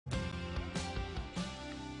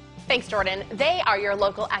Thanks, Jordan. They are your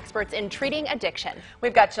local experts in treating addiction.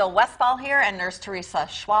 We've got Jill Westfall here and Nurse Teresa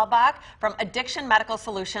Schwalbach from Addiction Medical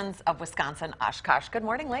Solutions of Wisconsin, Oshkosh. Good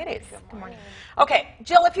morning, ladies. Good morning. Okay,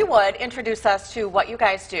 Jill, if you would, introduce us to what you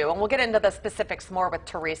guys do, and we'll get into the specifics more with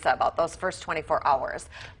Teresa about those first 24 hours.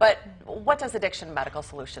 But what does Addiction Medical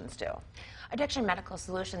Solutions do? Addiction Medical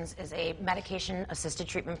Solutions is a medication-assisted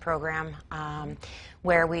treatment program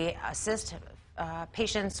where we assist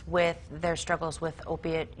patients with their struggles with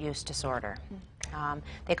opiate use disorder.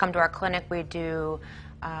 They come to our clinic. We do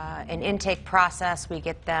an intake process. We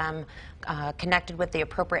get them connected with the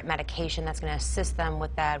appropriate medication that's going to assist them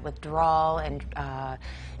with that withdrawal and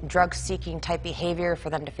drug-seeking type behavior for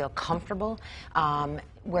them to feel comfortable,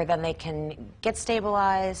 where then they can get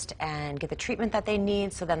stabilized and get the treatment that they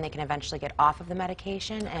need, so then they can eventually get off of the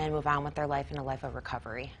medication and move on with their life in a life of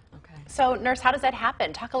recovery. Okay. So, nurse, how does that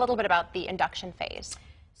happen? Talk a little bit about the induction phase.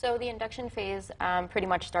 So the induction phase pretty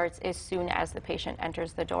much starts as soon as the patient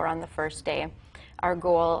enters the door on the first day. Our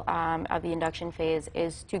goal of the induction phase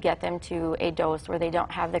is to get them to a dose where they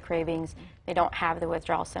don't have the cravings, they don't have the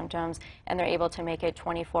withdrawal symptoms, and they're able to make it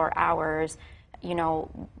 24 hours, you know,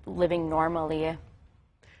 living normally.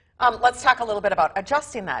 Let's talk a little bit about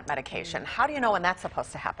adjusting that medication. How do you know when that's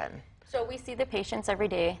supposed to happen? So we see the patients every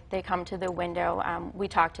day. They come to the window. We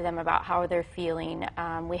talk to them about how they're feeling.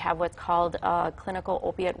 We have what's called a clinical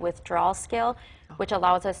opiate withdrawal scale, which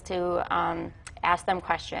allows us to ask them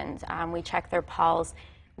questions. We check their pulse.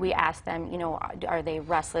 We ask them, you know, are they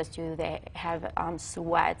restless? Do they have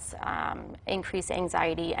sweats, increased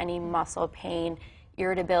anxiety, any muscle pain,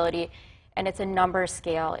 irritability? And it's a number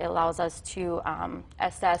scale. It allows us to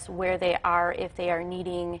assess where they are, if they are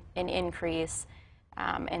needing an increase,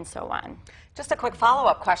 and so on. Just a quick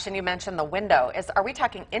follow-up question. You mentioned the window. Are we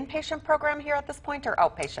talking inpatient program here at this point or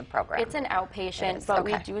outpatient program? It's an outpatient, but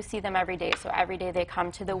okay. we do see them every day. So every day they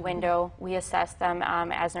come to the window. We assess them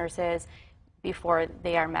as nurses before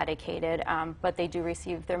they are medicated, but they do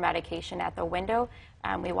receive their medication at the window.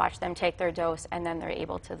 We watch them take their dose, and then they're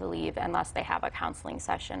able to leave unless they have a counseling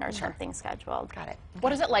session or something scheduled. Got it.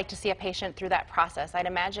 What is it like to see a patient through that process? I'd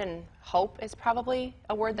imagine hope is probably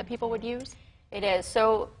a word that people would use. It is.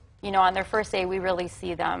 So, you know, on their first day, we really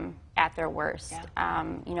see them at their worst. Yeah.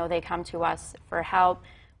 You know, they come to us for help.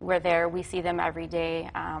 We're there. We see them every day.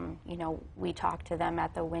 You know, we talk to them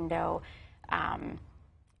at the window.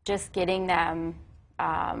 Just getting them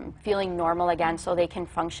feeling normal again so they can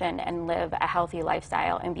function and live a healthy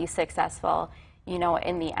lifestyle and be successful, you know,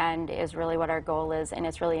 in the end is really what our goal is. And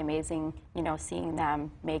it's really amazing, you know, seeing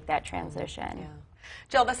them make that transition. Yeah.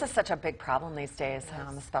 Jill, this is such a big problem these days,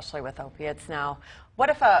 especially with opiates now. What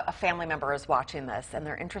if a family member is watching this and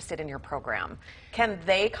they're interested in your program? Can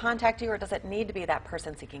they contact you, or does it need to be that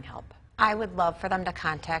person seeking help? I would love for them to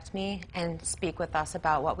contact me and speak with us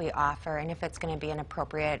about what we offer and if it's going to be an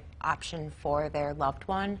appropriate option for their loved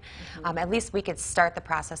one. At least we could start the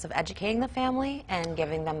process of educating the family and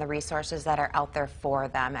giving them the resources that are out there for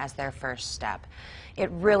them as their first step.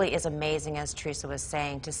 It really is amazing, as Teresa was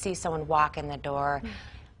saying, to see someone walk in the door,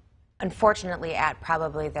 unfortunately at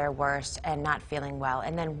probably their worst and not feeling well,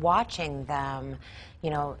 and then watching them,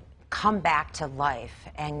 you know, come back to life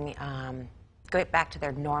and get back to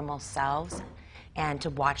their normal selves, and to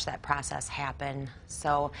watch that process happen.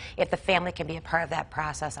 So if the family can be a part of that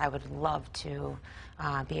process, I would love to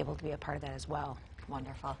be able to be a part of that as well.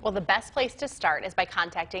 Wonderful. Well, the best place to start is by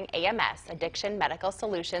contacting AMS, Addiction Medical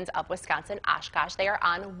Solutions of Wisconsin, Oshkosh. They are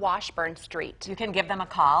on Washburn Street. You can give them a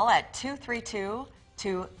call at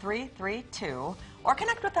 232-2332 or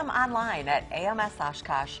connect with them online at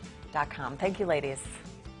amsoshkosh.com. Thank you, ladies.